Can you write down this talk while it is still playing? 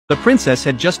The princess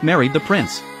had just married the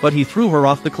prince, but he threw her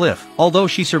off the cliff. Although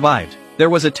she survived, there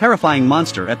was a terrifying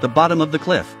monster at the bottom of the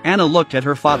cliff. Anna looked at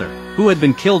her father, who had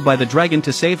been killed by the dragon,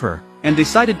 to save her, and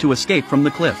decided to escape from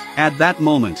the cliff. At that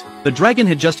moment, the dragon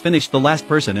had just finished the last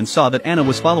person and saw that Anna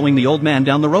was following the old man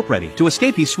down the rope ready to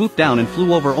escape. He swooped down and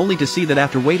flew over, only to see that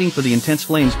after waiting for the intense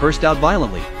flames burst out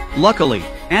violently. Luckily,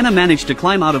 Anna managed to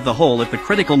climb out of the hole at the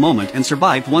critical moment and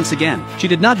survived once again. She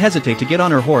did not hesitate to get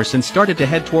on her horse and started to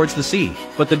head towards the sea,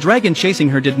 but the dragon chasing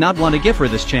her did not want to give her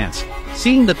this chance.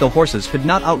 Seeing that the horses could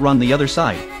not outrun the other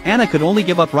side, Anna could only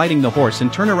give up riding the horse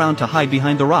and turn around to hide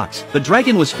behind the rocks. The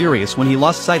dragon was furious when he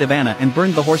lost sight of Anna and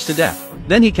burned the horse to death.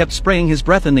 Then he kept spraying his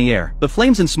breath in the air. The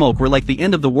flames and smoke were like the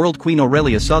end of the world. Queen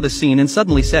Aurelia saw this scene and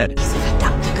suddenly said, "Diese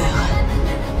verdammte Göre.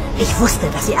 Ich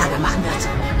wusste, dass sie Ärger machen wird.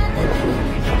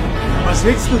 Was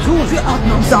willst du tun? Für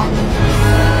Ordnung sorgen."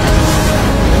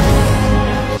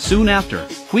 Soon after,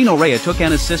 Queen Aurelia took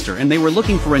Anna's sister and they were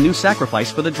looking for a new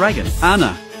sacrifice for the dragon.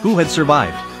 Anna, who had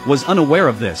survived, was unaware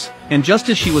of this, and just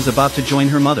as she was about to join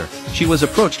her mother, she was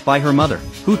approached by her mother,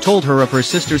 who told her of her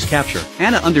sister's capture.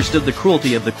 Anna understood the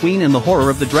cruelty of the queen and the horror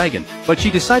of the dragon, but she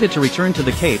decided to return to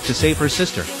the cave to save her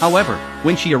sister. However,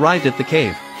 when she arrived at the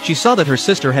cave, she saw that her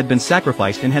sister had been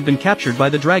sacrificed and had been captured by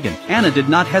the dragon. Anna did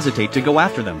not hesitate to go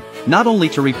after them, not only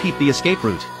to repeat the escape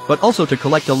route, but also to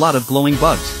collect a lot of glowing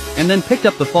bugs, and then picked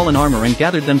up the fallen armor and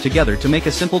gathered them together to make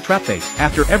a simple trap bait.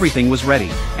 After everything was ready,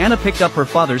 Anna picked up her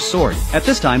father's sword. At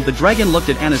this time, the dragon looked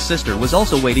at Anna's sister, was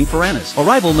also waiting for Anna's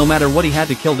arrival. No matter what, he had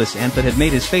to kill this ant that had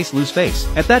made his face lose face.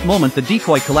 At that moment, the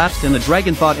decoy collapsed and the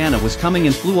dragon thought Anna was coming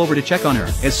and flew over to check on her.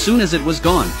 As soon as it was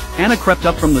gone, Anna crept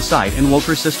up from the side and woke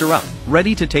her sister up,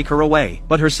 ready to take her away.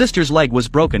 But her sister's leg was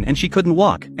broken and she couldn't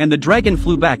walk, and the dragon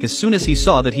flew back as soon as he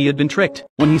saw that he had been tricked.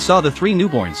 When he saw the 3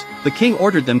 newborns, the king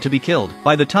ordered them to be killed.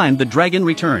 By the time the dragon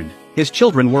returned, his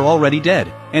children were already dead,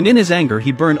 and in his anger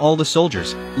he burned all the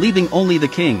soldiers, leaving only the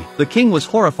king. The king was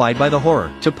horrified by the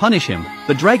horror. To punish him,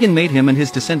 the dragon made him and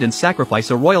his descendants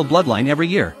sacrifice a royal bloodline every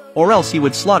year, or else he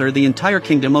would slaughter the entire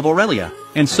kingdom of Aurelia.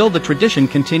 And so the tradition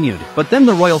continued. But then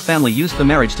the royal family used the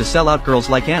marriage to sell out girls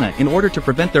like Anna in order to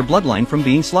prevent their bloodline from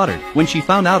being slaughtered. When she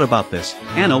found out about this,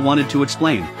 Anna wanted to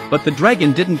explain, but the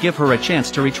dragon didn't give her a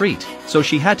chance to retreat, so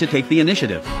she had to take the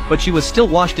initiative. But she was still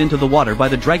washed into the water by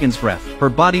the dragon's breath. Her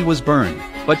body was burned,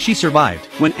 but she survived.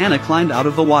 When Anna climbed out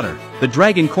of the water, the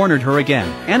dragon cornered her again.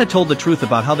 Anna told the truth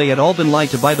about how they had all been lied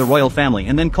to by the royal family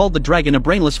and then called the dragon a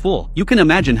brainless fool. You can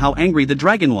imagine how angry the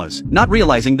dragon was, not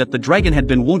realizing that the dragon had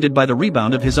been wounded by the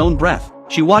rebound of his own breath.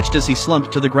 She watched as he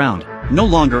slumped to the ground, no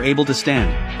longer able to stand,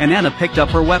 and Anna picked up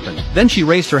her weapon. Then she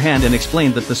raised her hand and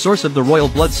explained that the source of the royal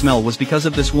blood smell was because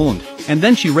of this wound, and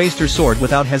then she raised her sword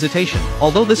without hesitation.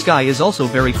 Although this guy is also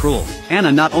very cruel, Anna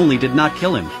not only did not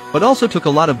kill him, but also took a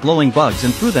lot of glowing bugs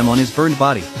and threw them on his burned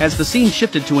body. As the scene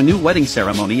shifted to a new wedding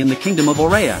ceremony in the kingdom of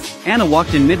Aurelia, Anna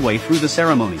walked in midway through the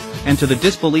ceremony, and to the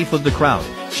disbelief of the crowd,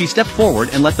 she stepped forward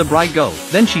and let the bride go.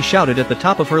 Then she shouted at the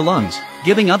top of her lungs,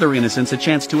 giving other innocents a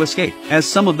chance to escape. As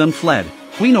some of them fled,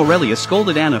 Queen Aurelia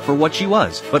scolded Anna for what she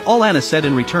was, but all Anna said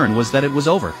in return was that it was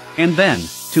over. And then,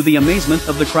 to the amazement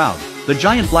of the crowd, the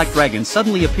giant black dragon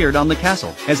suddenly appeared on the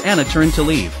castle. As Anna turned to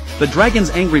leave, the dragon's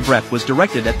angry breath was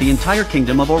directed at the entire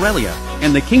kingdom of Aurelia,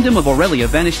 and the kingdom of Aurelia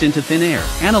vanished into thin air.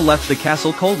 Anna left the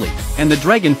castle coldly, and the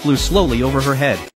dragon flew slowly over her head.